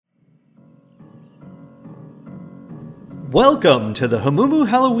Welcome to the Hamumu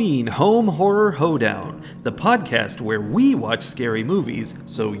Halloween Home Horror Hoedown, the podcast where we watch scary movies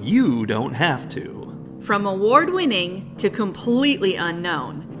so you don't have to. From award-winning to completely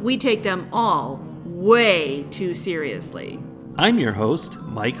unknown, we take them all way too seriously. I'm your host,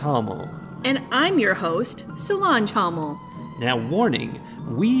 Mike Hommel. And I'm your host, Solange Hommel. Now, warning,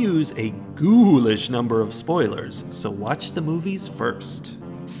 we use a ghoulish number of spoilers, so watch the movies first.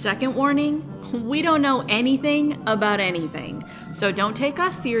 Second warning, we don't know anything about anything, so don't take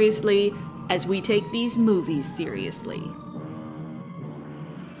us seriously as we take these movies seriously.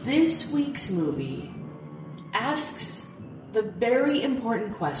 This week's movie asks the very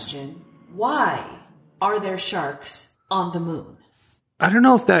important question, why are there sharks on the moon? I don't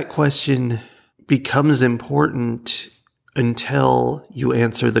know if that question becomes important until you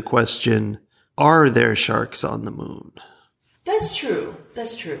answer the question, are there sharks on the moon? That's true.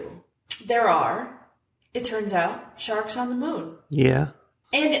 That's true. There are, it turns out, sharks on the moon. Yeah.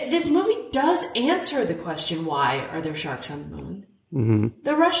 And this movie does answer the question, why are there sharks on the moon? Mm-hmm.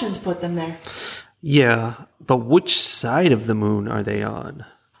 The Russians put them there. Yeah, but which side of the moon are they on?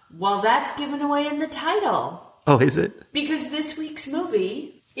 Well, that's given away in the title. Oh, is it? Because this week's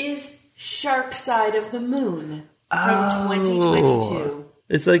movie is Shark Side of the Moon from 2022.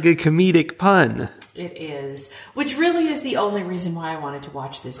 It's like a comedic pun. It is. Which really is the only reason why I wanted to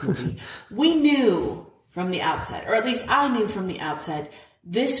watch this movie. We knew from the outset, or at least I knew from the outset,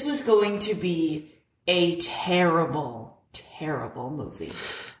 this was going to be a terrible, terrible movie.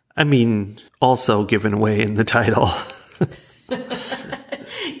 I mean, also given away in the title.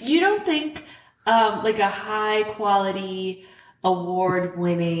 You don't think like a high-quality,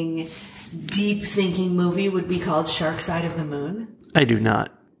 award-winning, deep-thinking movie would be called Shark Side of the Moon? I do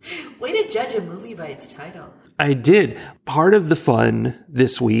not. Way to judge a movie by its title. I did. Part of the fun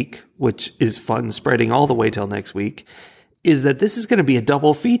this week, which is fun spreading all the way till next week, is that this is going to be a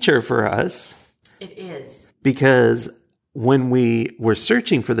double feature for us. It is. Because when we were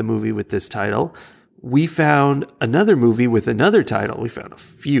searching for the movie with this title, we found another movie with another title. We found a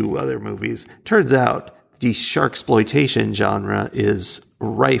few other movies. Turns out the sharksploitation genre is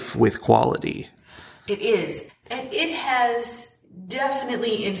rife with quality. It is. And it has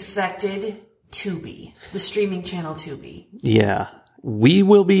definitely infected Tubi, the streaming channel Tubi. Yeah. We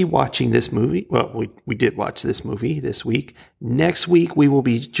will be watching this movie. Well, we did watch this movie this week. Next week, we will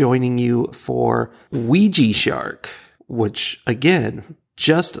be joining you for Ouija Shark, which, again,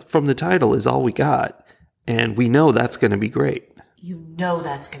 just from the title is all we got. And we know that's going to be great. You know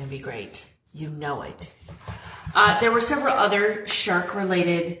that's going to be great. You know it. There were several other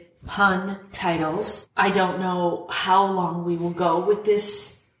shark-related pun titles. I don't know how long we will go with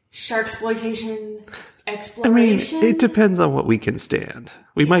this sharksploitation exploration. I mean, it depends on what we can stand.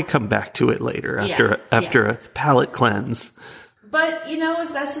 We might come back to it later after a palate cleanse. But, you know,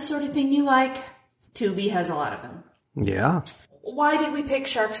 if that's the sort of thing you like, Tubi has a lot of them. Yeah. Why did we pick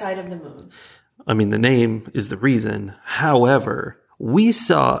Shark Side of the Moon? I mean, the name is the reason. However, we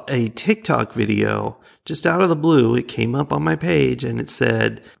saw a TikTok video just out of the blue. It came up on my page and it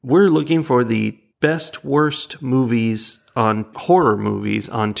said, we're looking for the best worst movies on horror movies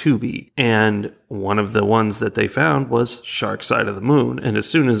on Tubi. And one of the ones that they found was Shark Side of the Moon. And as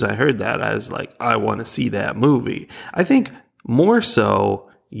soon as I heard that, I was like, I want to see that movie. I think more so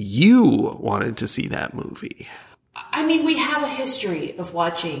you wanted to see that movie. I mean, we have a history of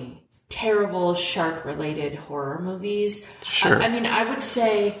watching terrible shark-related horror movies. Sure. I mean, I would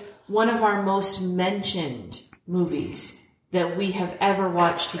say one of our most mentioned movies that we have ever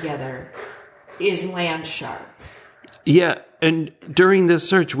watched together is Land Shark. Yeah, and during this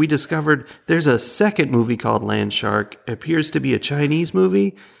search, we discovered there's a second movie called Land Shark. It appears to be a Chinese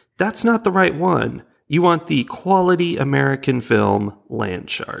movie. That's not the right one. You want the quality American film Land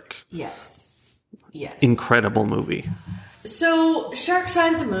Shark. Yes. Yes. Incredible movie. So, Shark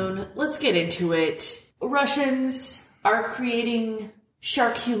Side of the Moon, let's get into it. Russians are creating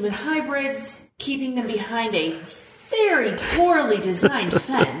shark-human hybrids, keeping them behind a very poorly designed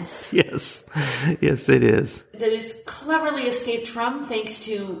fence. Yes. Yes, it is. That is cleverly escaped from thanks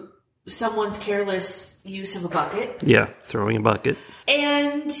to someone's careless use of a bucket. Yeah, throwing a bucket.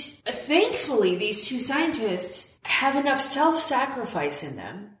 And thankfully, these two scientists have enough self-sacrifice in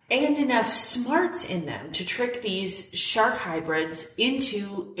them and enough smarts in them to trick these shark hybrids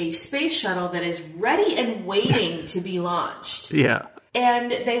into a space shuttle that is ready and waiting to be launched. Yeah.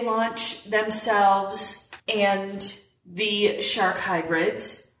 And they launch themselves and the shark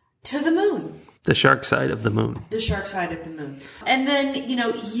hybrids to the moon. The shark side of the moon. The shark side of the moon. And then, you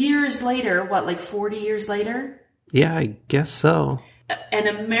know, years later, like 40 years later? Yeah, I guess so. An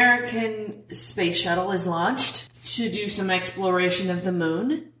American space shuttle is launched to do some exploration of the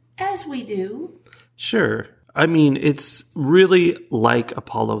moon, as we do. Sure. I mean, it's really like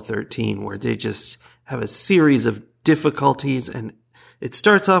Apollo 13, where they just have a series of difficulties, and it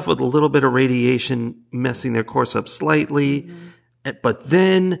starts off with a little bit of radiation messing their course up slightly, but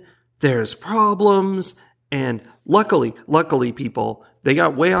then there's problems, and luckily, people, they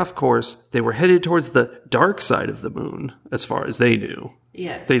got way off course. They were headed towards the dark side of the moon, as far as they knew.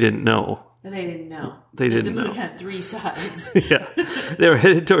 Yes. They didn't know. They didn't know. They didn't know. The moon had 3 sides. Yeah. They were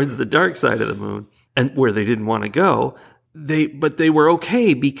headed towards the dark side of the moon, and where they didn't want to go. But they were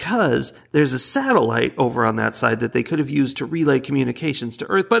okay because there's a satellite over on that side that they could have used to relay communications to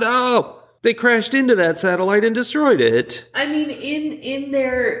Earth. But they crashed into that satellite and destroyed it. I mean, in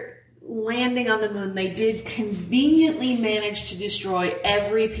their landing on the moon, they did conveniently manage to destroy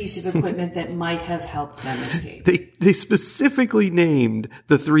every piece of equipment that might have helped them escape. They specifically named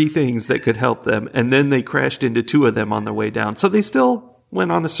the 3 things that could help them, and then they crashed into 2 of them on their way down. So they still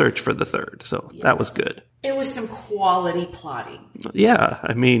went on a search for the 3rd. So that was good. It was some quality plotting. Yeah,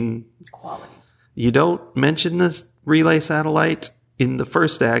 I mean... Quality. You don't mention this relay satellite in the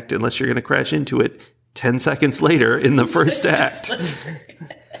first act unless you're going to crash into it 10 seconds later in the first act.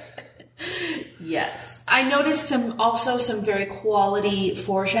 Yes. I noticed some very quality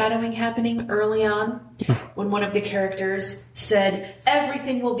foreshadowing happening early on when one of the characters said,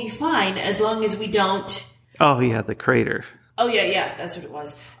 everything will be fine as long as we don't... Oh, yeah, the crater. Oh, yeah, that's what it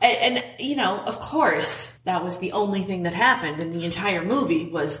was. And, you know, of course, that was the only thing that happened in the entire movie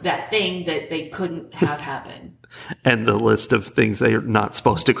was that thing that they couldn't have happen. And the list of things they're not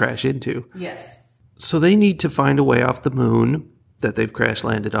supposed to crash into. Yes. So they need to find a way off the moon that they've crash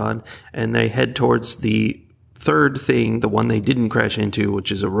landed on, and they head towards the 3rd thing, the one they didn't crash into,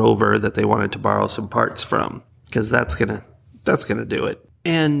 which is a rover that they wanted to borrow some parts from, because that's gonna do it.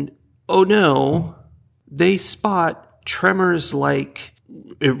 And, oh no, they spot tremors-like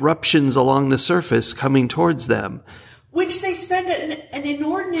eruptions along the surface coming towards them. Which they spend an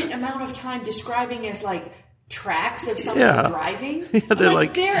inordinate amount of time describing as, like, tracks of something driving. Yeah,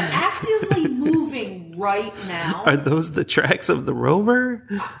 they're actively moving right now. Are those the tracks of the rover?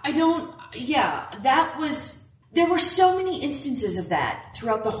 There were so many instances of that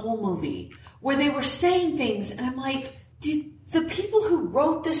throughout the whole movie where they were saying things, and I'm like, did the people who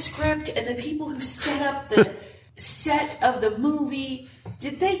wrote the script and the people who set up the set of the movie,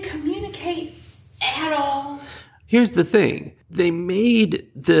 did they communicate at all? Here's the thing. They made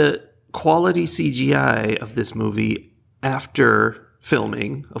the quality CGI of this movie after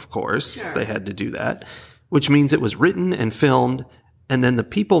filming, of course. Sure. They had to do that, which means it was written and filmed, and then the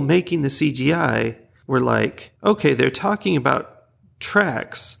people making the CGI were like, okay, they're talking about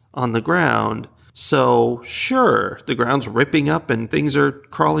tracks on the ground, so sure, the ground's ripping up and things are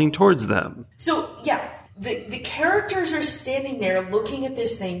crawling towards them. So, yeah. The characters are standing there looking at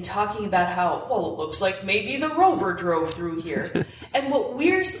this thing, talking about how, well, it looks like maybe the rover drove through here. And what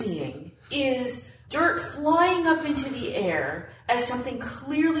we're seeing is dirt flying up into the air as something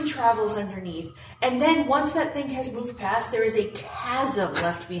clearly travels underneath. And then once that thing has moved past, there is a chasm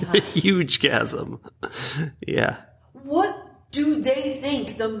left behind. A huge chasm. Yeah. What do they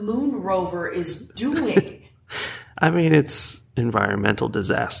think the moon rover is doing? I mean, it's environmental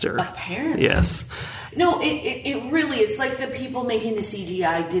disaster. Apparently. Yes. No, it really, it's like the people making the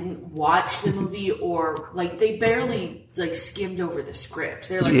CGI didn't watch the movie or, like, they barely, like, skimmed over the script.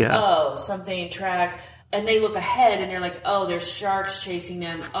 They're like, oh, something tracks. And they look ahead and they're like, oh, there's sharks chasing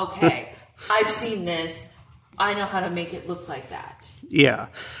them. Okay, I've seen this. I know how to make it look like that. Yeah.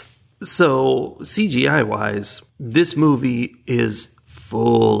 So, CGI-wise, this movie is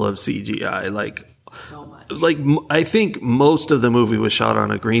full of CGI. So much. Like, I think most of the movie was shot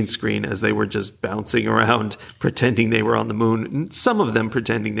on a green screen as they were just bouncing around, pretending they were on the moon. Some of them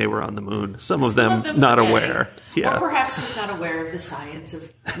pretending they were on the moon. Some of them not aware. Yeah. Or perhaps just not aware of the science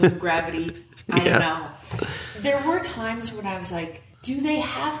of moon gravity. I don't know. There were times when I was like, do they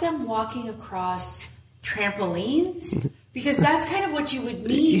have them walking across trampolines? Because that's kind of what you would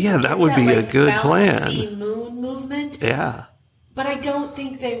need. Yeah, that would be a good plan. Bouncy moon movement. Yeah. But I don't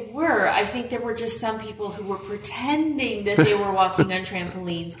think they were. I think there were just some people who were pretending that they were walking on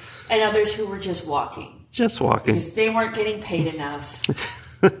trampolines and others who were just walking. Just walking. Because they weren't getting paid enough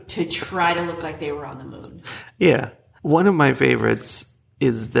to try to look like they were on the moon. Yeah. One of my favorites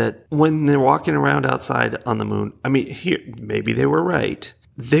is that when they're walking around outside on the moon, I mean, here, maybe they were right.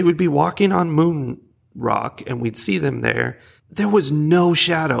 They would be walking on moon rock and we'd see them there. There was no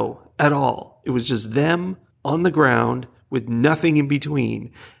shadow at all. It was just them on the ground with nothing in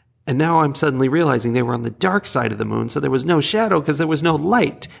between. And now I'm suddenly realizing they were on the dark side of the moon, so there was no shadow because there was no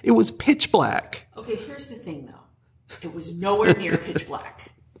light. It was pitch black. Okay, here's the thing, though. It was nowhere near pitch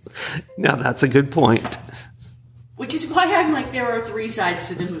black. Now, that's a good point. Which is why I'm like, there are 3 sides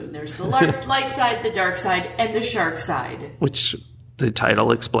to the moon. There's the light side, the dark side, and the shark side. Which the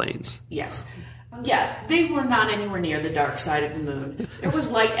title explains. Yes. Yeah, they were not anywhere near the dark side of the moon. There was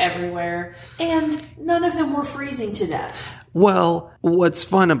light everywhere, and none of them were freezing to death. Well, what's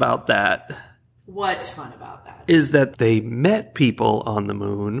fun about that? What's fun about that? Is that they met people on the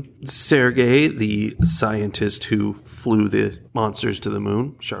moon. Sergei, the scientist who flew the monsters to the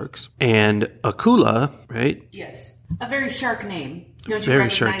moon, sharks, and Akula, right? Yes. A very shark name. Don't Very you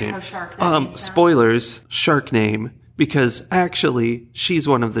shark recognize name. how shark that name sounds? Spoilers, shark name. Because actually, she's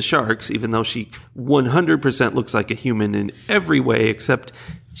one of the sharks, even though she 100% looks like a human in every way, except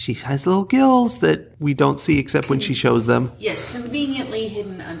she has little gills that we don't see except when she shows them. Yes, conveniently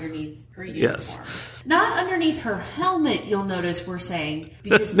hidden underneath her uniform. Yes. Not underneath her helmet, you'll notice we're saying,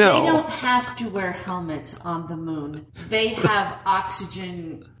 because No. they don't have to wear helmets on the moon. They have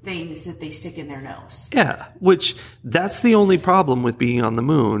oxygen things that they stick in their nose. Yeah, which that's the only problem with being on the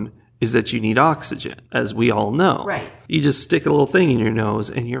moon is that you need oxygen, as we all know. Right. You just stick a little thing in your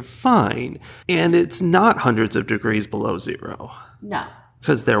nose and you're fine. And it's not hundreds of degrees below zero No.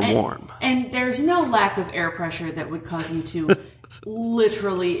 because they're warm. And there's no lack of air pressure that would cause you to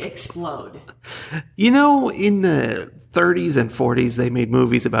literally explode. You know, in the 30s and 40s, they made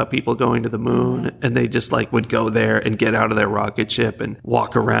movies about people going to the moon and they just like would go there and get out of their rocket ship and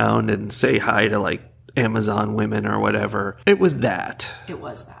walk around and say hi to like Amazon women or whatever. It was that. It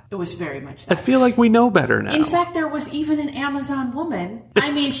was that. It was very much I that. feel like we know better now. In fact, there was even an Amazon woman.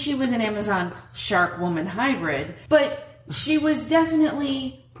 I mean, she was an Amazon shark woman hybrid, but she was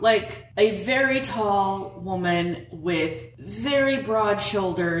definitely like a very tall woman with very broad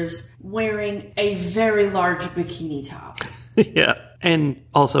shoulders wearing a very large bikini top. Yeah. And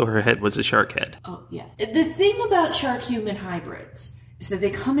also her head was a shark head. Oh, yeah. The thing about shark-human hybrids is that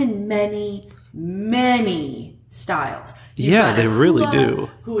they come in many, many styles. You've Yeah, got they really Akula, do.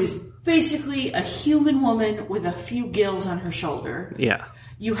 Who is basically a human woman with a few gills on her shoulder. Yeah.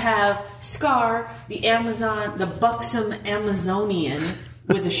 You have Scar, the Amazon, the buxom Amazonian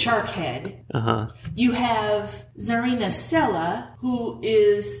with a shark head. Uh-huh. You have Zarina Sella, who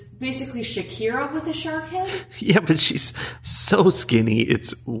is basically Shakira with a shark head. Yeah, but she's so skinny,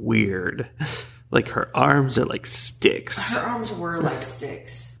 it's weird. Like her arms are like sticks. Her arms were like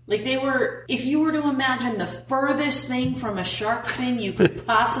sticks. Like they were, if you were to imagine the furthest thing from a shark fin you could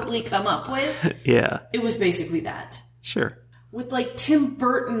possibly come up with, Yeah, it was basically that. sure. With like Tim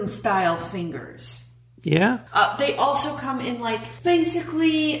Burton style fingers. Yeah? They also come in like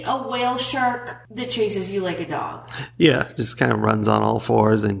basically a whale shark that chases you like a dog. Yeah, just kind of runs on all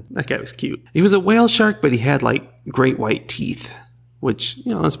fours, and that guy was cute. He was a whale shark, but he had like great white teeth, which,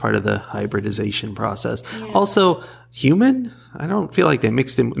 you know, that's part of the hybridization process. Yeah. Also, human? I don't feel like they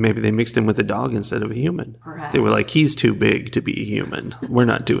mixed him. Maybe they mixed him with a dog instead of a human. Perhaps. They were like, he's too big to be a human. We're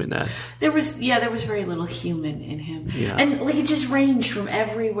not doing that. There was very little human in him. Yeah. And like it just ranged from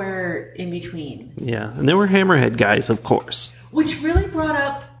everywhere in between. Yeah, and there were hammerhead guys, of course. Which really brought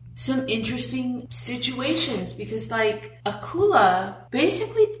up some interesting situations because like Akula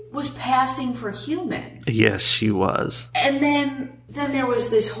basically was passing for human. Yes, she was. And then there was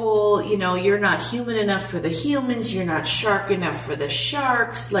this whole, you know, you're not human enough for the humans, you're not shark enough for the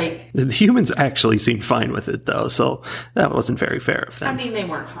sharks. Like, The humans actually seemed fine with it, though, so that wasn't very fair of them. I mean, they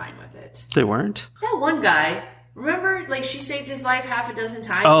weren't fine with it. They weren't? That one guy, remember, like, she saved his life half a dozen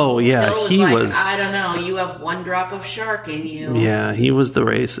times? Oh, He yeah, still he like, was- I don't know, you have one drop of shark in you. Yeah, he was the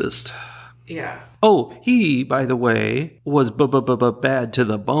racist. Yeah. Oh, he, by the way, was bad to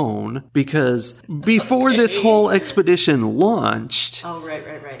the bone because before this whole expedition launched, Oh,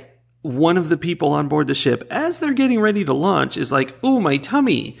 right. one of the people on board the ship, as they're getting ready to launch, is like, "Ooh, my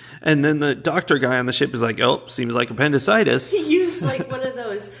tummy." And then the doctor guy on the ship is like, "Oh, seems like appendicitis." He used, like, one of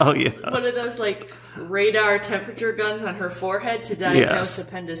those... Oh, yeah. One of those, like, radar temperature guns on her forehead to diagnose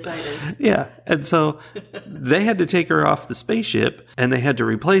appendicitis. Yeah. And so they had to take her off the spaceship and they had to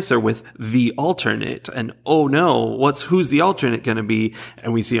replace her with the alternate. And oh no, who's the alternate going to be?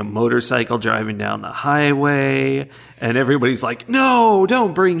 And we see a motorcycle driving down the highway and everybody's like, "No,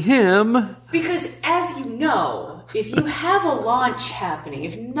 don't bring him." Because, as you know, if you have a launch happening,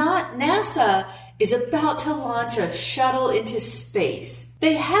 if not, NASA is about to launch a shuttle into space,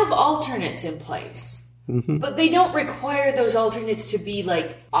 they have alternates in place. Mm-hmm. But they don't require those alternates to be,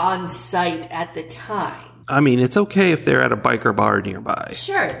 like, on site at the time. I mean, it's okay if they're at a biker bar nearby.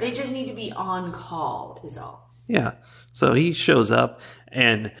 Sure, they just need to be on call, is all. Yeah. So he shows up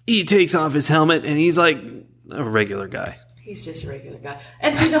and he takes off his helmet and he's like a regular guy. He's just a regular guy.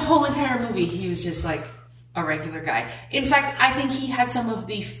 And through the whole entire movie, he was just like, a regular guy. In fact, I think he had some of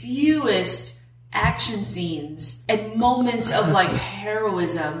the fewest action scenes and moments of like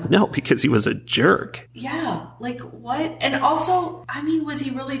heroism. No, because he was a jerk. Yeah, like what? And also, I mean, was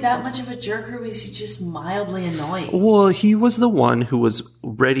he really that much of a jerk, or was he just mildly annoying? Well, he was the one who was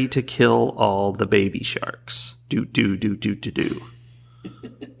ready to kill all the baby sharks. Do.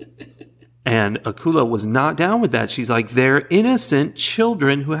 And Akula was not down with that. She's like, they're innocent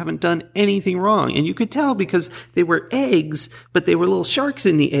children who haven't done anything wrong. And you could tell because they were eggs, but they were little sharks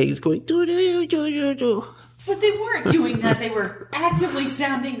in the eggs going, do. But they weren't doing that. They were actively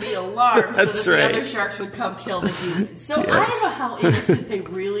sounding the alarm so that the other sharks would come kill the humans. So I don't know how innocent they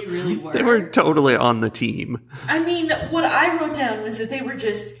really, really were. They were totally on the team. I mean, what I wrote down was that they were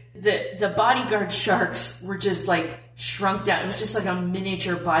just, the bodyguard sharks were just like shrunk down. It was just like a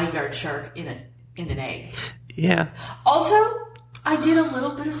miniature bodyguard shark in an egg. Yeah. Also, I did a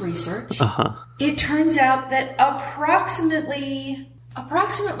little bit of research. Uh-huh. It turns out that approximately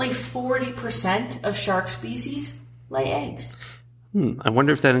 40% of shark species lay eggs. I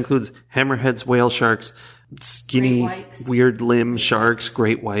wonder if that includes hammerheads, whale sharks, skinny, weird limb sharks,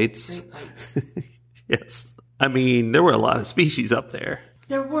 great whites. Yes. I mean, there were a lot of species up there.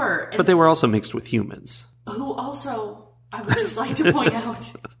 There were. But they were also mixed with humans. Who also, I would just like to point out,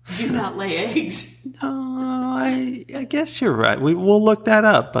 do not lay eggs. I guess you're right. We'll look that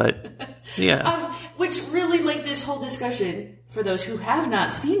up, but yeah. Which really, like, this whole discussion, for those who have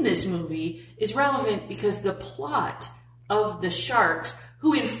not seen this movie, is relevant because the plot of the sharks,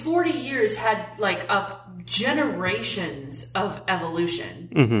 who in 40 years had, like, up generations of evolution.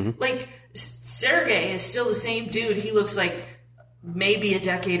 Mm-hmm. Like, Sergei is still the same dude. He looks like maybe a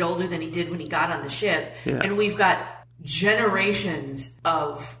decade older than he did when he got on the ship. Yeah. And we've got generations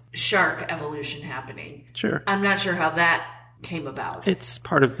of shark evolution happening. Sure. I'm not sure how that came about. It's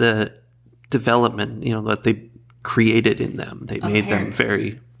part of the development, that they created in them. They made them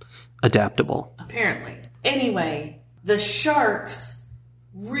very adaptable. Apparently. Anyway, the sharks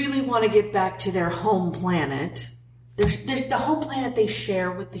really want to get back to their home planet. There's the home planet they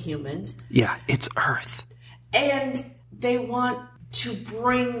share with the humans. Yeah, it's Earth. And they want to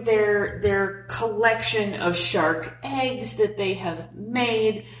bring their collection of shark eggs that they have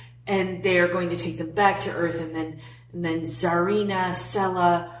made, and they are going to take them back to Earth, and then Tsarina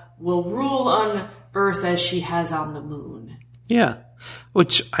Sela will rule on Earth as she has on the moon. Yeah,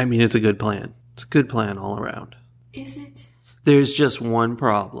 which, I mean, it's a good plan. It's a good plan all around. Is it? There's just one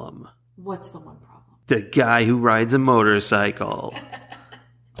problem. What's the one problem? The guy who rides a motorcycle.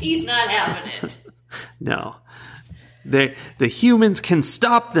 He's not having it. No. The humans can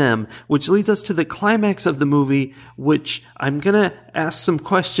stop them, which leads us to the climax of the movie, which I'm going to ask some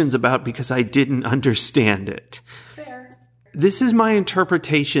questions about because I didn't understand it. Fair. This is my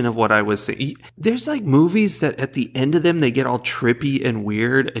interpretation of what I was saying. There's like movies that at the end of them, they get all trippy and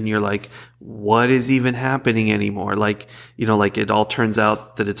weird, and you're like, what is even happening anymore? Like, like it all turns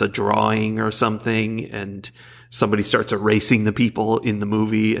out that it's a drawing or something, and somebody starts erasing the people in the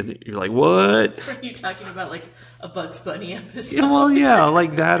movie, and you're like, what? Are you talking about like a Bugs Bunny episode? Yeah, well, yeah,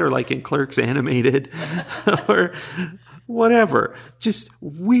 like that, or like in Clerks Animated, or whatever. Just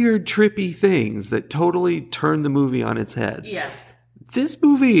weird, trippy things that totally turn the movie on its head. Yeah. This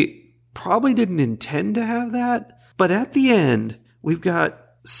movie probably didn't intend to have that, but at the end, we've got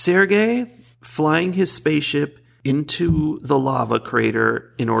Sergei flying his spaceship into the lava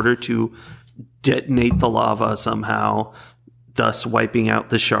crater in order to detonate the lava somehow, thus wiping out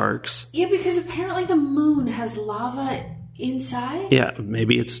the sharks. Yeah, because apparently the moon has lava inside. Yeah,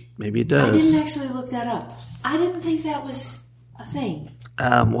 maybe it does. I didn't actually look that up. I didn't think that was a thing.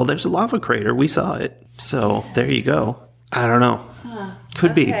 Well, there's a lava crater. We saw it. So there you go. I don't know.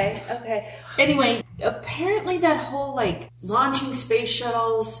 Could be. Okay. Anyway, apparently that whole like launching space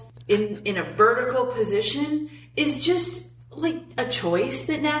shuttles in a vertical position is just like a choice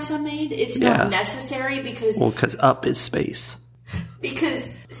that NASA made. It's not necessary because up is space. Because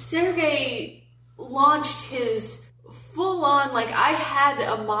Sergei launched his full on, like, I had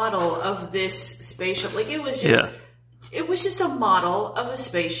a model of this spaceship. Like, it was just a model of a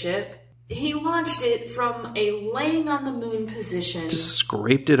spaceship. He launched it from a laying on the moon position. Just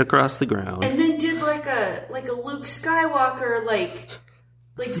scraped it across the ground. And then did like a Luke Skywalker, like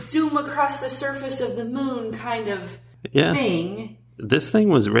zoom across the surface of the moon kind of thing. This thing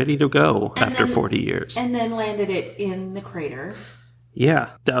was ready to go after 40 years. And then landed it in the crater.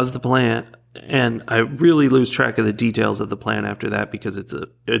 Yeah, that was the plan. And I really lose track of the details of the plan after that because it's a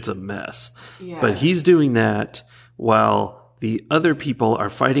mess. Yeah. But he's doing that while the other people are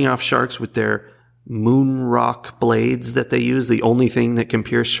fighting off sharks with their moon rock blades that they use, the only thing that can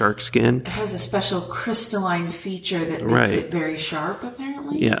pierce shark skin. It has a special crystalline feature that makes it very sharp,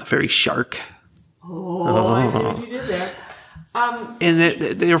 apparently. Yeah, very shark. I see what you did there.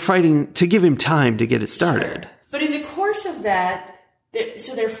 And they're fighting to give him time to get it started. Sure. But in the course of that,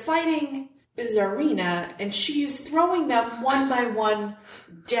 they're fighting Zarina, and she's throwing them one by one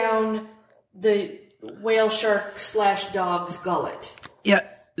down the whale shark / dog's gullet. Yeah,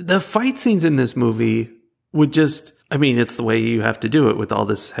 the fight scenes in this movie would just, I mean, it's the way you have to do it with all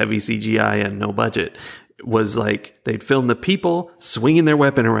this heavy CGI and no budget. It was like they'd film the people swinging their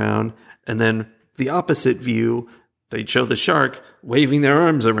weapon around, and then the opposite view, they'd show the shark waving their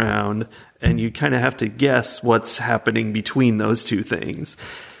arms around, and you kind of have to guess what's happening between those two things.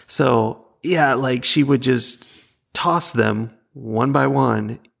 So, yeah, like she would just toss them one by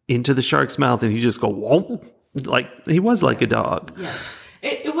one into the shark's mouth, and he'd just go, whoa, like he was like a dog. Yeah.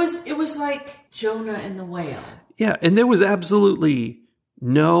 It was like Jonah and the whale. Yeah, and there was absolutely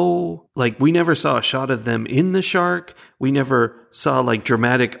no, like, we never saw a shot of them in the shark. We never saw, like,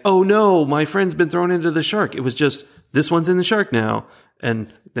 dramatic, oh no, my friend's been thrown into the shark. It was just, this one's in the shark now.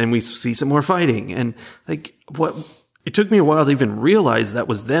 And then we see some more fighting. And, like, it took me a while to even realize that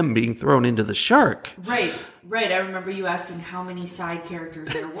was them being thrown into the shark. Right. I remember you asking how many side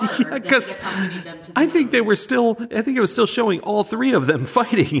characters there were that accompanied them to the I think it was still showing all three of them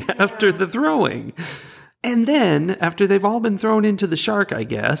fighting after the throwing. And then, after they've all been thrown into the shark, I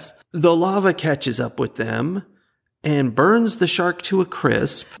guess, the lava catches up with them and burns the shark to a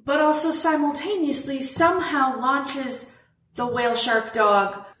crisp. But also simultaneously somehow launches the whale shark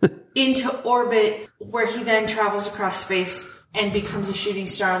dog into orbit, where he then travels across space and becomes a shooting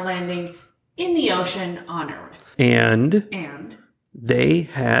star, landing in the ocean on Earth. And they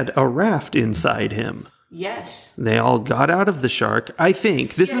had a raft inside him. Yes. They all got out of the shark. I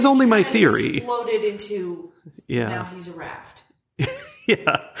think. This is only my theory. Exploded into, now he's a raft.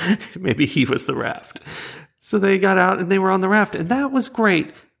 Yeah. Maybe he was the raft. So they got out and they were on the raft. And that was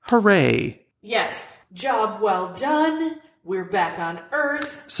great. Hooray. Yes. Job well done. We're back on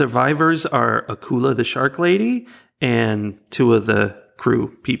Earth. Survivors are Akula the shark lady and two of the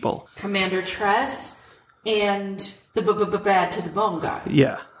crew people. Commander Tress and the bad to the bone guy.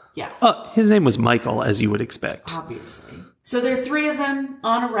 Yeah. His name was Michael, as you would expect. Obviously. So there are three of them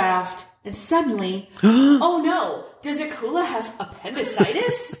on a raft, and suddenly, oh no, does Akula have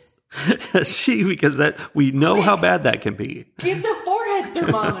appendicitis? Because we know how bad that can be. Get the forehead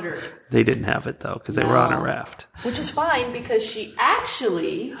thermometer. They didn't have it, though, because they were on a raft. Which is fine, because she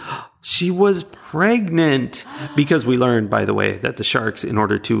was pregnant. Because we learned, by the way, that the sharks, in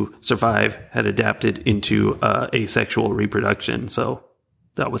order to survive, had adapted into asexual reproduction. So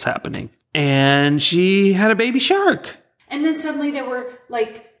that was happening. And she had a baby shark. And then suddenly there were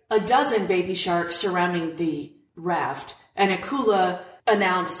like a dozen baby sharks surrounding the raft. And Akula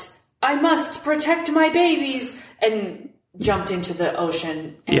announced, I must protect my babies, and jumped into the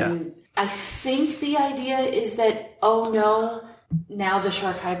ocean. And I think the idea is that, oh no, now the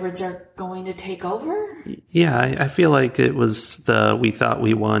shark hybrids are going to take over? Yeah, I feel like it was we thought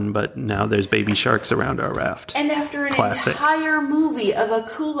we won, but now there's baby sharks around our raft. And after an entire movie of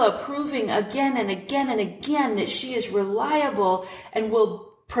Akula proving again and again and again that she is reliable and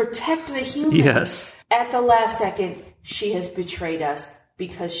will protect the humans, at the last second, she has betrayed us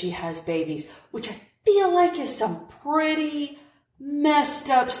because she has babies, which I feel like is some pretty messed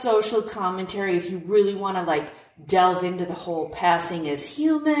up social commentary if you really want to like delve into the whole passing as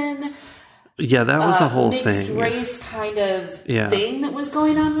human. Yeah, that was a whole mixed thing. Mixed race kind of thing that was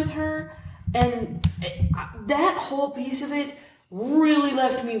going on with her. And that whole piece of it really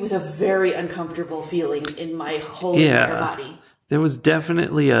left me with a very uncomfortable feeling in my whole entire body. There was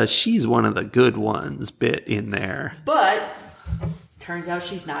definitely a she's one of the good ones bit in there. But turns out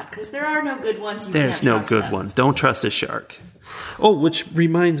she's not, because there are no good ones. There's no good ones. Don't trust a shark. Oh, which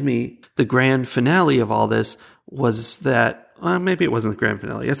reminds me, the grand finale of all this was that, maybe it wasn't the grand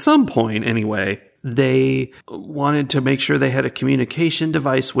finale. At some point, anyway, they wanted to make sure they had a communication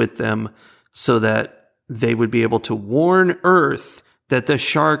device with them so that they would be able to warn Earth that the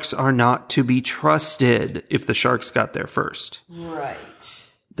sharks are not to be trusted if the sharks got there first. Right.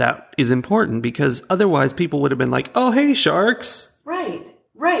 That is important because otherwise people would have been like, oh, hey, sharks. Right.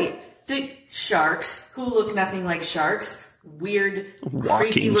 The sharks, who look nothing like sharks, weird,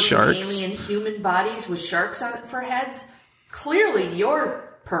 creepy-looking alien human bodies with sharks for heads. Clearly,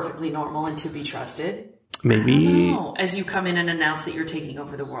 you're perfectly normal and to be trusted. Maybe. I don't know, as you come in and announce that you're taking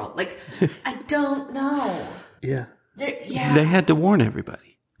over the world. Like, I don't know. Yeah. They had to warn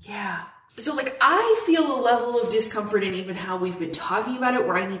everybody. Yeah. So, like, I feel a level of discomfort in even how we've been talking about it,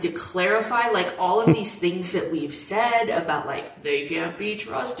 where I need to clarify, like, all of these things that we've said about, like, they can't be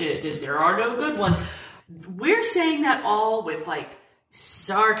trusted and there are no good ones. We're saying that all with, like,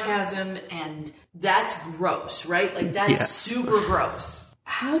 sarcasm, and that's gross, right? Like, that's super gross.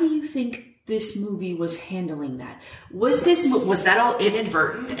 How do you think this movie was handling that? Was that all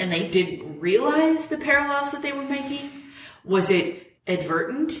inadvertent and they didn't realize the parallels that they were making? Was it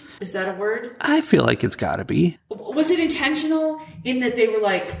advertent? Is that a word? I feel like it's gotta be. Was it intentional in that they were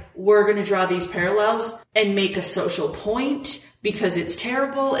like, we're going to draw these parallels and make a social point because it's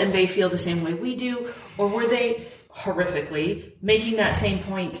terrible and they feel the same way we do? Or were they horrifically making that same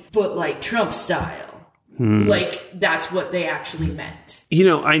point, but like Trump style? Like, that's what they actually meant. You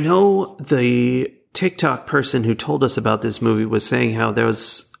know, I know the TikTok person who told us about this movie was saying how there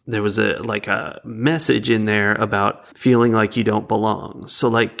was a message in there about feeling like you don't belong. So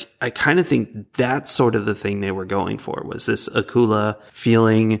like, I kind of think that's sort of the thing they were going for, was this Akula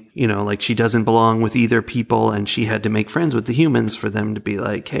feeling, you know, like she doesn't belong with either people and she had to make friends with the humans for them to be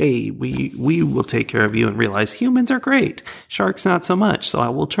like, hey, we will take care of you, and realize humans are great. Sharks not so much. So I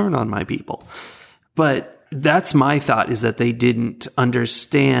will turn on my people. But that's my thought, is that they didn't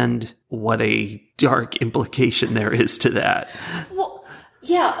understand what a dark implication there is to that. Well,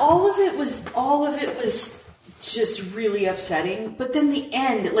 yeah, all of it was just really upsetting. But then the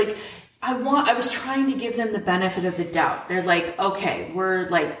end, like, I was trying to give them the benefit of the doubt. They're like, okay, we're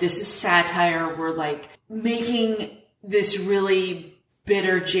like, this is satire. We're like making this really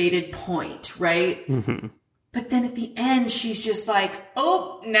bitter, jaded point, right? Mm-hmm. But then at the end, she's just like,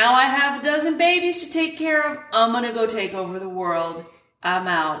 oh, now I have a dozen babies to take care of. I'm going to go take over the world. I'm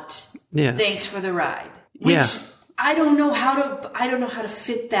out. Yeah. Thanks for the ride. Which I don't know how to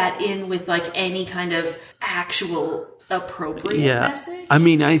fit that in with like any kind of actual appropriate message. I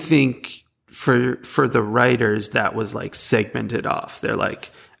mean, I think for the writers, that was like segmented off. They're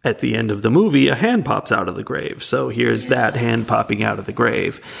like, at the end of the movie, a hand pops out of the grave. So here's that hand popping out of the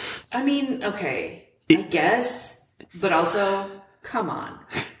grave. I mean, okay. I guess, but also, come on,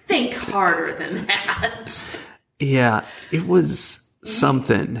 think harder than that. Yeah, it was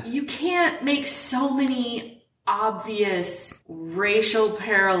something. You can't make so many obvious racial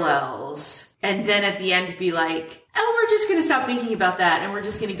parallels and then at the end be like, oh, we're just going to stop thinking about that and we're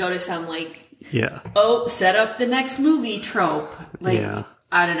just going to go to some like, set up the next movie trope. Like,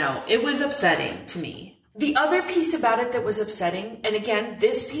 I don't know. It was upsetting to me. The other piece about it that was upsetting, and again,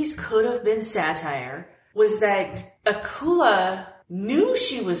 this piece could have been satire, was that Akula knew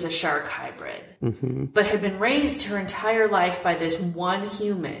she was a shark hybrid, but had been raised her entire life by this one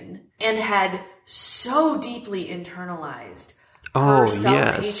human and had so deeply internalized her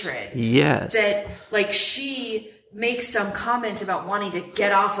self-hatred that, like, she makes some comment about wanting to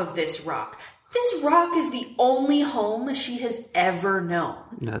get off of this rock. This rock is the only home she has ever known.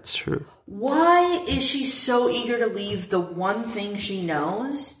 That's true. Why is she so eager to leave the one thing she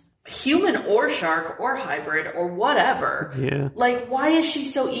knows? Human or shark or hybrid or whatever. Yeah. Like, why is she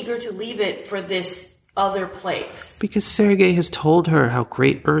so eager to leave it for this other place? Because Sergei has told her how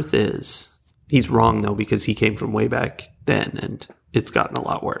great Earth is. He's wrong, though, because he came from way back then, and it's gotten a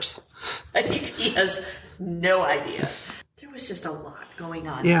lot worse. I mean, he has no idea. There was just a lot going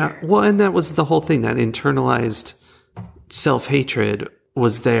on here. Well, and that was the whole thing, that internalized self-hatred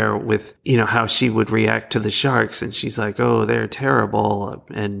was there with, you know, how she would react to the sharks, and she's like, oh, they're terrible,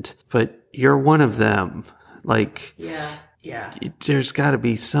 but you're one of them. Like, there's got to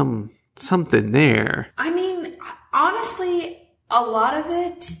be something there. I mean, honestly, a lot of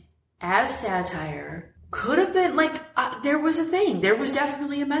it, as satire, could have been, like, there was a thing. There was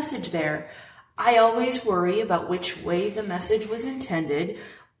definitely a message there. I always worry about which way the message was intended.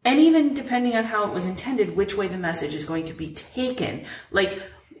 And even depending on how it was intended, which way the message is going to be taken. Like,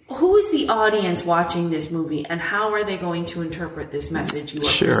 who is the audience watching this movie, and how are they going to interpret this message you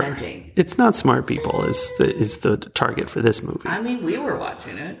are presenting? It's not smart people is the target for this movie. I mean, we were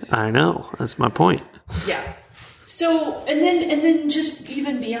watching it. I know. That's my point. Yeah. So, and then just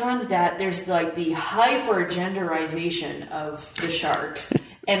even beyond that, there's like the hyper genderization of the sharks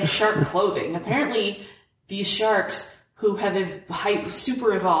and shark clothing. Apparently, these sharks who have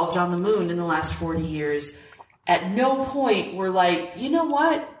super evolved on the moon in the last 40 years, at no point were like, you know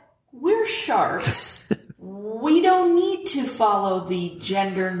what? We're sharks. We don't need to follow the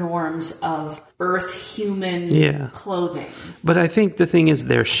gender norms of Earth human clothing. But I think the thing is,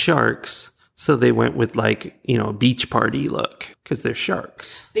 they're sharks. So they went with, like, you know, a beach party look, because they're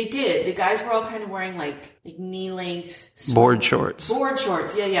sharks. They did. The guys were all kind of wearing, like knee-length... board shorts. Board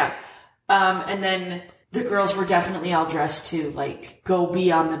shorts, yeah. And then the girls were definitely all dressed to, like, go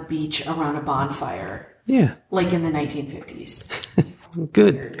be on the beach around a bonfire. Yeah. Like in the 1950s.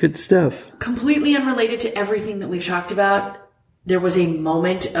 Good stuff. Completely unrelated to everything that we've talked about, there was a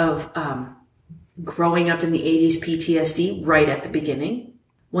moment of growing up in the 80s PTSD right at the beginning.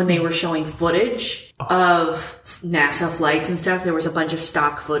 When they were showing footage of NASA flights and stuff, there was a bunch of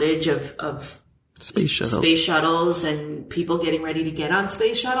stock footage of space shuttles and people getting ready to get on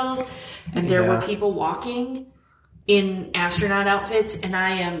space shuttles. And there were people walking in astronaut outfits. And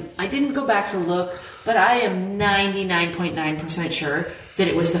I didn't go back to look, but I am 99.9% sure that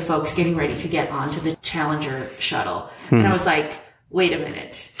it was the folks getting ready to get onto the Challenger shuttle. And I was like, wait a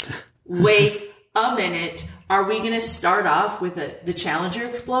minute. Are we going to start off with the Challenger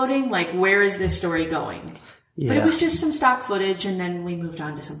exploding? Like, where is this story going? Yeah. But it was just some stock footage, and then we moved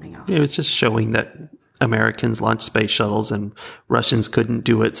on to something else. It was just showing that Americans launched space shuttles and Russians couldn't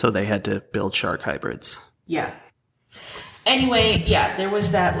do it, so they had to build shark hybrids. Yeah. Anyway, yeah, there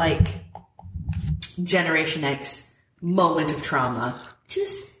was that, like, Generation X moment of trauma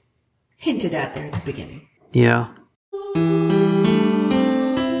just hinted at there at the beginning. Yeah.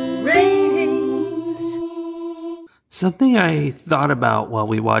 Something I thought about while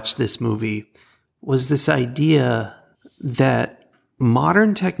we watched this movie was this idea that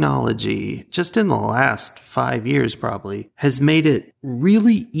modern technology, just in the last 5 years probably, has made it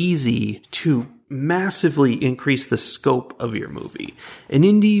really easy to massively increase the scope of your movie. An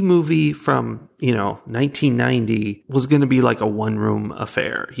indie movie from, 1990 was going to be like a one-room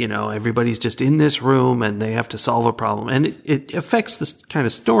affair. Everybody's just in this room and they have to solve a problem. And it affects the kind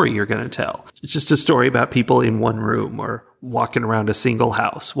of story you're going to tell. It's just a story about people in one room or walking around a single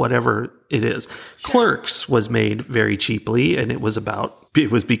house, whatever it is. Sure. Clerks was made very cheaply, and it was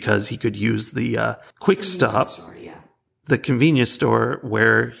because he could use the Quick Stop, the convenience store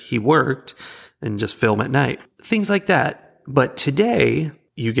where he worked, and just film at night. Things like that. But today,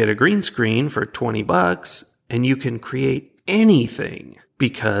 you get a green screen for $20 and you can create anything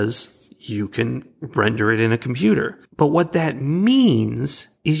because you can render it in a computer. But what that means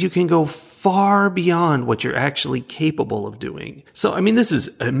is you can go far beyond what you're actually capable of doing. So, this is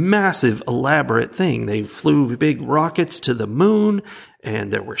a massive, elaborate thing. They flew big rockets to the moon,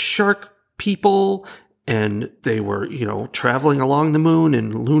 and there were shark people, and they were, traveling along the moon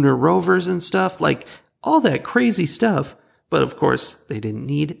in lunar rovers and stuff, like all that crazy stuff. But of course, they didn't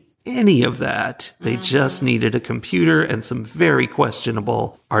need any of that. They just needed a computer and some very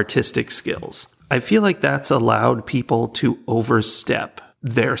questionable artistic skills. I feel like that's allowed people to overstep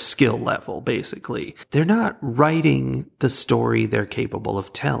their skill level, basically. They're not writing the story they're capable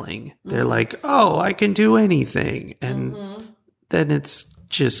of telling. They're like, oh, I can do anything. And then it's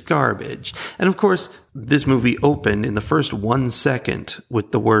just garbage. And of course, this movie opened in the first 1 second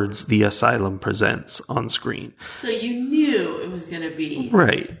with the words "The Asylum Presents" on screen. So you knew it was going to be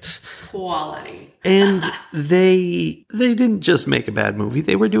right quality. And they didn't just make a bad movie.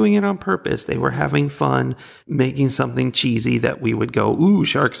 They were doing it on purpose. They were having fun, making something cheesy that we would go, ooh,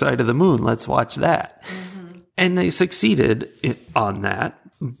 Shark Side of the Moon, let's watch that. And they succeeded on that.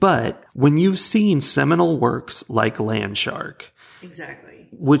 But when you've seen seminal works like Land Shark, exactly,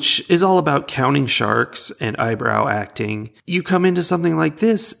 which is all about counting sharks and eyebrow acting, you come into something like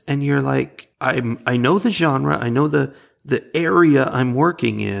this and you're like, I know the genre, I know the area I'm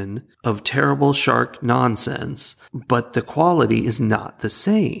working in of terrible shark nonsense, but the quality is not the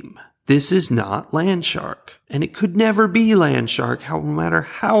same. This is not Land Shark, and it could never be Land Shark, no matter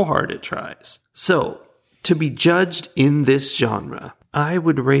how hard it tries. So, to be judged in this genre, I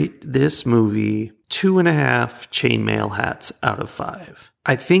would rate this movie 2.5 chainmail hats out of 5.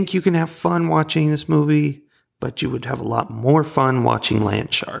 I think you can have fun watching this movie, but you would have a lot more fun watching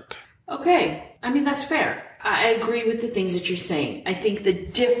Land Shark. Okay. That's fair. I agree with the things that you're saying. I think the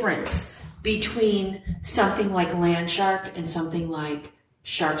difference between something like Land Shark and something like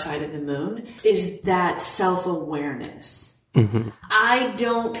Shark Side of the Moon is that self-awareness. I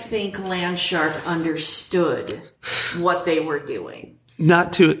don't think Land Shark understood what they were doing.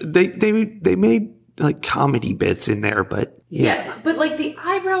 They made like comedy bits in there, but yeah, but like the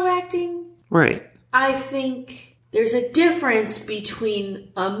eyebrow acting, right? I think there's a difference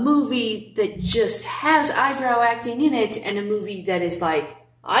between a movie that just has eyebrow acting in it and a movie that is like,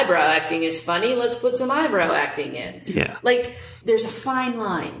 eyebrow acting is funny, let's put some eyebrow acting in. Yeah, like there's a fine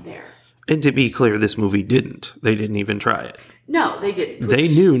line there. And to be clear, this movie didn't. They didn't even try it. No, they didn't. They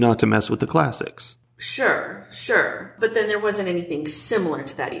knew not to mess with the classics. Sure. But then there wasn't anything similar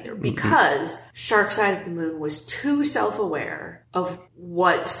to that either, because Shark Side of the Moon was too self-aware of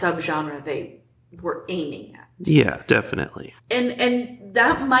what subgenre they were aiming at. Yeah, definitely. And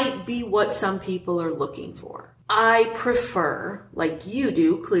that might be what some people are looking for. I prefer, like you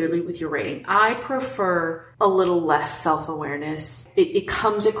do, clearly with your rating, I prefer a little less self-awareness. It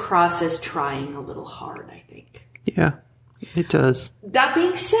comes across as trying a little hard, I think. Yeah, it does. That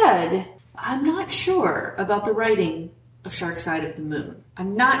being said, I'm not sure about the writing of Shark Side of the Moon.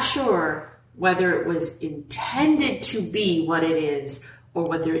 I'm not sure whether it was intended to be what it is or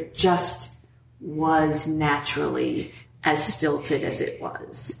whether it just was naturally as stilted as it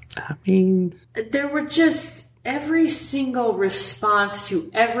was. I mean, there were just every single response to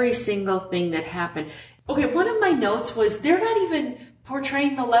every single thing that happened. Okay, one of my notes was they're not even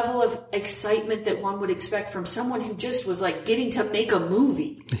portraying the level of excitement that one would expect from someone who just was like getting to make a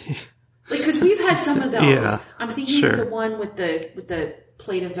movie. Like, because we've had some of those. Yeah, I'm thinking of the one with the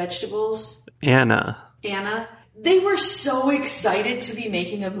plate of vegetables. Anna. They were so excited to be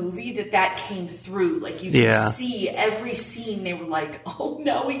making a movie that came through. Like, you could see every scene. They were like, oh,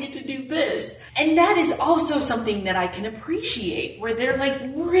 now we get to do this. And that is also something that I can appreciate, where they're like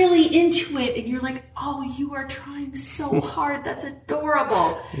really into it. And you're like, oh, you are trying so hard. That's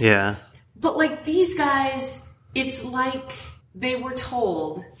adorable. Yeah. But like these guys, it's like they were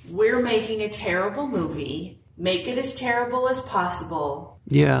told, we're making a terrible movie. Make it as terrible as possible.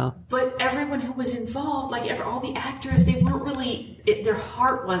 Yeah. But everyone who was involved, like all the actors, they weren't really, their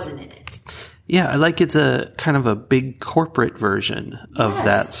heart wasn't in it. Yeah, like it's a kind of a big corporate version of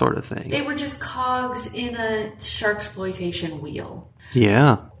that sort of thing. They were just cogs in a sharksploitation wheel.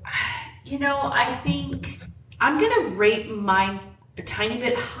 Yeah. You know, I think I'm going to rate mine a tiny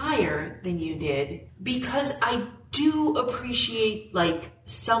bit higher than you did because I do appreciate like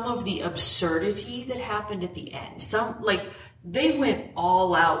some of the absurdity that happened at the end. Some like they went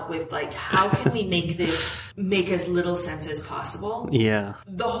all out with like, how can we make this make as little sense as possible? Yeah.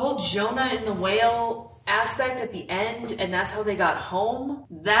 The whole Jonah and the whale aspect at the end, and that's how they got home.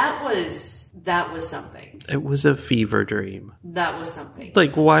 That was something. It was a fever dream. That was something.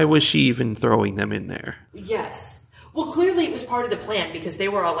 Like, why was she even throwing them in there? Yes. Well, clearly it was part of the plan because they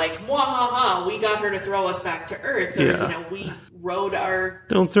were all like, "Mwahaha, we got her to throw us back to Earth." Or, Yeah. you know, we rode our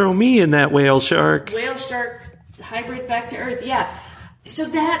Don't throw me in that whale shark. whale shark hybrid back to Earth. Yeah. So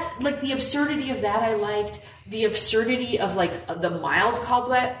that, like, the absurdity of that I liked. The absurdity of, like, the mild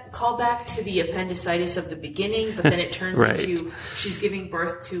callback to the appendicitis of the beginning, but then it turns Right. into she's giving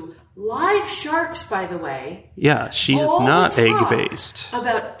birth to live sharks, by the way. Yeah, she is All the not talk egg-based.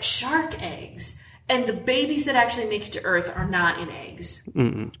 About shark eggs. And the babies that actually make it to Earth are not in eggs.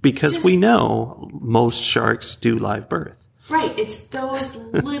 Because we know most sharks do live birth. Right. It's those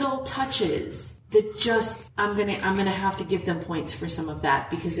little touches that just I'm gonna have to give them points for some of that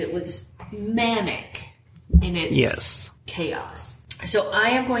because it was manic in its chaos. So I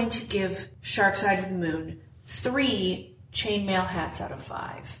am going to give Shark Side of the Moon 3 chainmail hats out of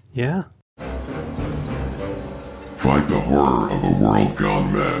 5. Yeah. Fight the horror of a world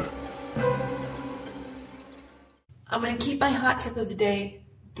gone mad. I'm going to keep my hot tip of the day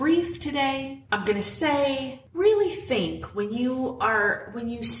brief today. I'm going to say, really think when you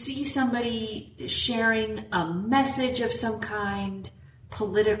see somebody sharing a message of some kind,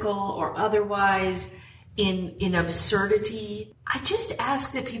 political or otherwise, in absurdity, I just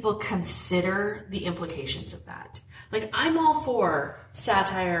ask that people consider the implications of that. Like, I'm all for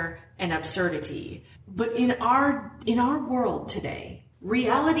satire and absurdity, but in our world today,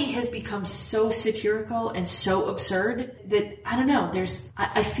 reality has become so satirical and so absurd that, I don't know,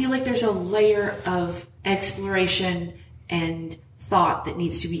 I feel like there's a layer of exploration and thought that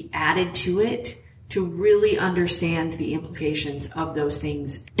needs to be added to it to really understand the implications of those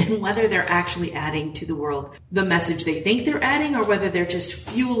things and whether they're actually adding to the world the message they think they're adding or whether they're just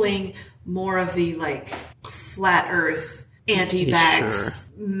fueling more of the, like, flat earth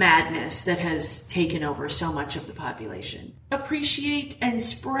anti-vax madness that has taken over so much of the population. Appreciate and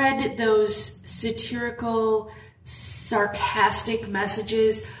spread those satirical, sarcastic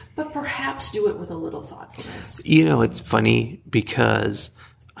messages, but perhaps do it with a little thoughtfulness. You know, it's funny because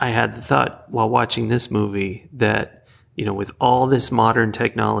I had the thought while watching this movie that, you know, with all this modern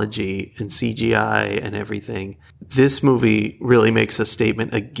technology and CGI and everything, this movie really makes a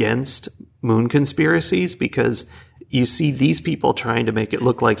statement against moon conspiracies because you see these people trying to make it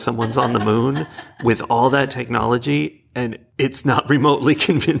look like someone's on the moon with all that technology, and it's not remotely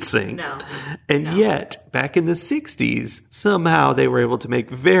convincing. No. And yet, back in the 60s, somehow they were able to make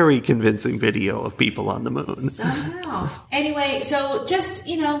very convincing video of people on the moon. Somehow. Anyway, so just,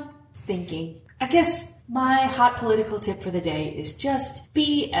 thinking. I guess my hot political tip for the day is just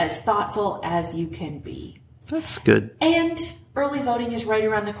be as thoughtful as you can be. That's good. And early voting is right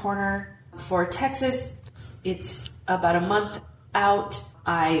around the corner for Texas, It's about a month out.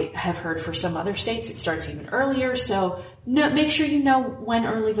 I have heard for some other states it starts even earlier. So make sure you know when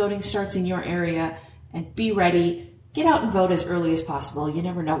early voting starts in your area and be ready. Get out and vote as early as possible. You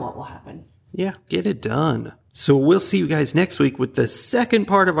never know what will happen. Yeah, get it done. So we'll see you guys next week with the second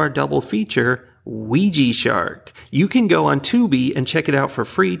part of our double feature, Ouija Shark. You can go on Tubi and check it out for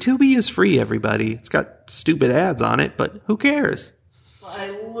free. Tubi is free, everybody. It's got stupid ads on it, but who cares? I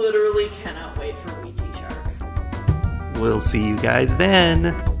literally cannot wait for Ouija Shark. We'll see you guys then.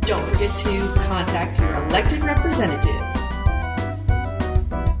 Don't forget to contact your elected representatives.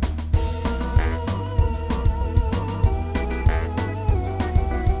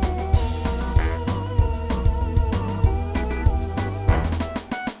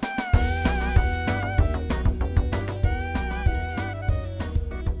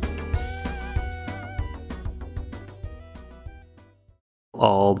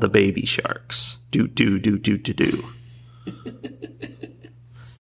 All the baby sharks. Do.